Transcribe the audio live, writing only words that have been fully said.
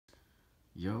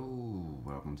Yo,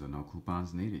 welcome to No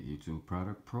Coupons Needed YouTube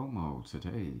product promo.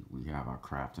 Today we have our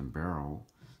Craft and Barrel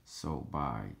sold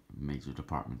by major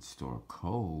department store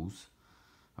Kohl's.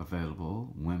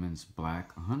 Available women's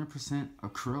black 100%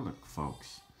 acrylic,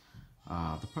 folks.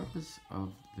 The purpose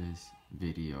of this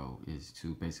video is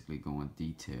to basically go in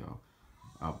detail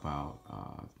about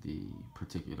the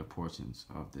particular portions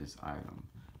of this item.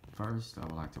 First, I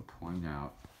would like to point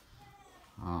out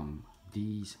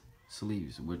these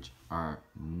sleeves, which are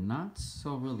not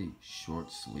so really short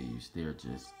sleeves. They're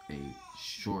just a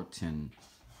shortened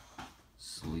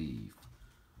sleeve.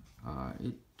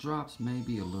 It drops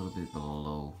maybe a little bit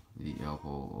below the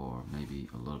elbow or maybe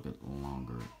a little bit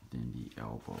longer than the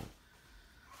elbow.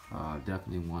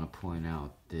 Definitely want to point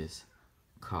out this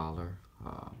collar,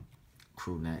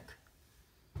 crew neck,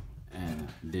 and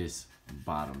this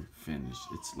bottom finish.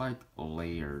 It's like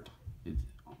layered. It's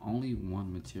only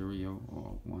one material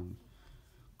or one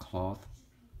cloth,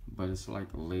 but it's like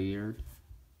layered,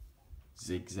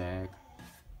 zigzag,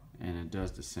 and it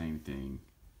does the same thing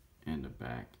in the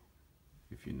back.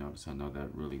 If you notice, I know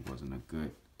that really wasn't a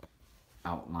good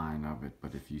outline of it,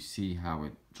 but if you see how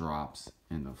it drops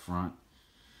in the front,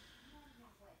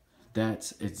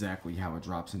 that's exactly how it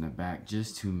drops in the back,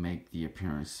 just to make the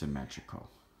appearance symmetrical.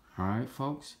 All right,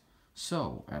 folks.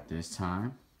 So at this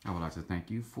time, I would like to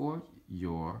thank you for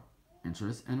your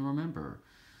interest, and remember,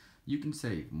 you can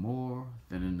save more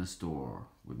than in the store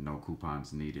with no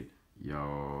coupons needed.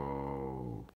 Yo.